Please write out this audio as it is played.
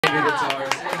the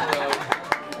guitar. Say hello.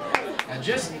 I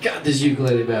just got this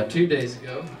ukulele about 2 days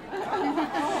ago,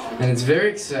 and it's very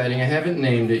exciting. I haven't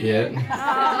named it yet,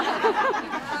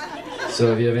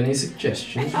 so if you have any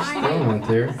suggestions, just throw them out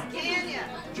there.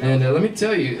 And let me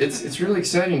tell you, it's really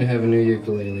exciting to have a new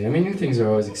ukulele. I mean, new things are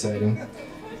always exciting,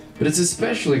 but it's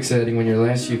especially exciting when your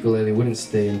last ukulele wouldn't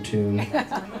stay in tune.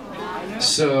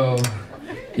 So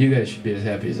you guys should be as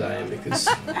happy as I am, because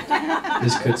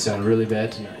this could sound really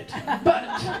bad tonight. But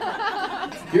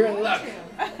you're in luck.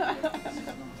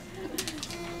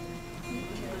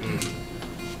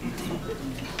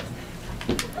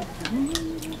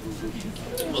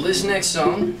 Well, this next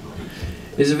song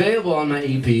is available on my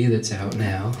EP that's out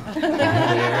now.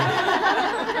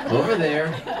 Over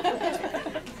there.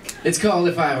 It's called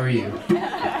If I Were You.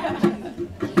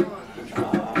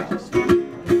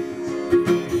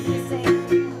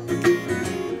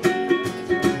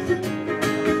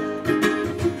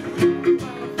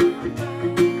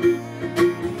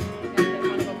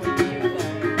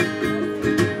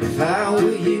 If I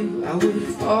were you, I would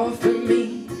fall for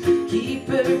me, keep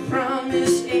a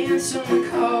promise and some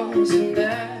calls, and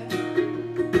I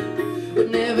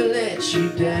would never let you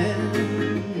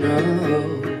down, no.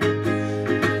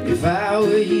 If I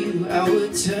were you, I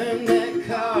would turn that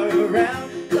car around,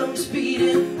 come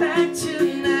speeding back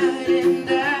tonight, and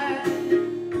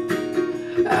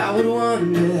I would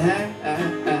wonder how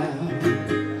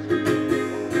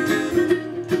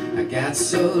I got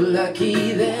so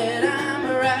lucky that I'm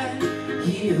right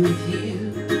here with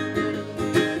you.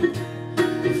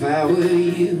 If I were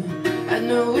you, I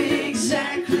know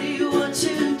exactly what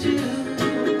to do.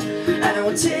 I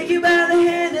will take you by the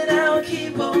hand and I will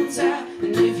keep on tight.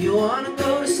 And if you wanna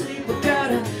go to sleep, I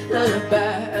got a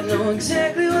lullaby. I know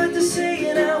exactly what to say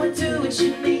and I would do what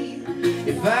you need.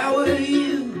 If I were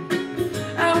you,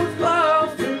 I would fall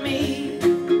for me.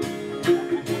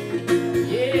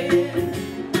 Yeah,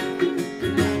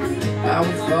 I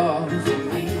would fall for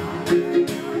me.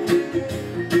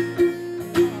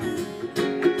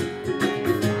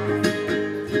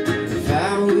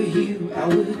 I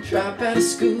would drop out of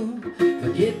school,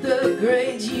 forget the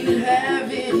grades you'd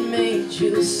have, it made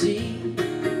you see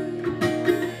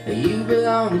you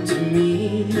belong to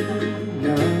me,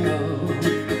 no.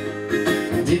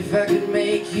 And if I could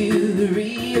make you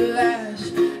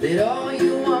realize that all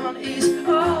you want is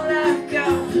all I've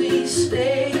got, please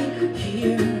stay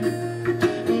here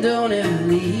and don't ever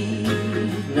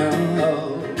leave, no.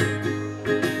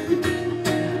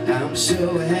 I'm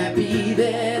so happy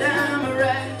that I'm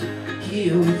right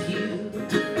here with you.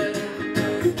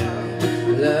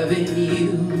 Loving you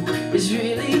is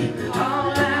really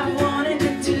all I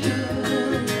wanted to do.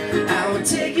 I will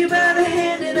take you by the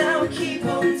hand and I will keep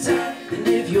on tight. And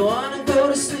if you wanna go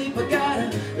to sleep, I got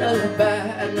a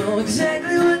lullaby. I know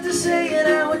exactly what to say and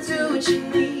I would do what you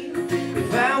need.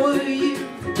 If I were you,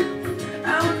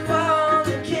 I would fall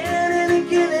again and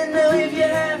again. And know if you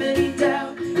have any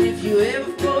doubt, if you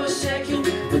ever for a second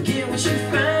forget what you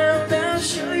found, I'll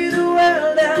show you the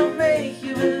world, I'll make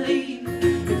you believe.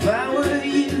 If I were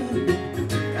you,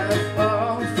 I'd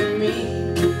fall for me.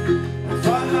 I'd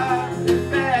fall hard and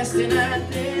fast and I'd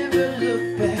never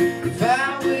look back. If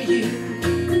I were you,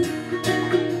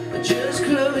 just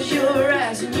close your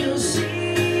eyes and you'll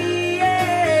see,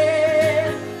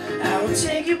 yeah. I will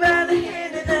take you by the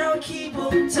hand and I will keep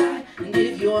on tight. And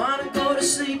if you wanna go to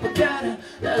sleep, I got a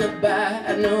lullaby.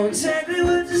 I know exactly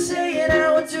what to say and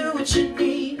I will do what you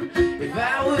need. If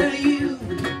I were you,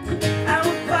 I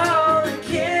would fall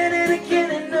again and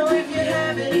again. And know if you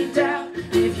have any doubt,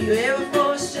 if you ever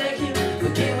for a second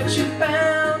forget what you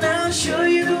found, I'll show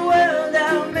you the world,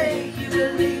 I'll make you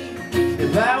believe.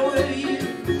 If I were you,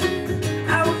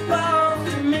 I would fall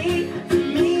for me, for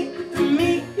me, for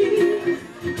me,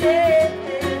 yeah.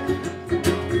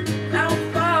 I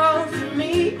would fall for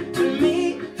me, for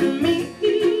me, for me,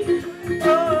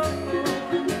 oh.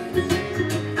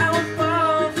 I would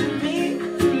fall for me,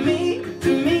 for me, for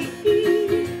me.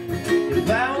 If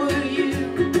I were you,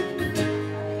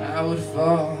 I would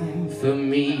fall for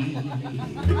me.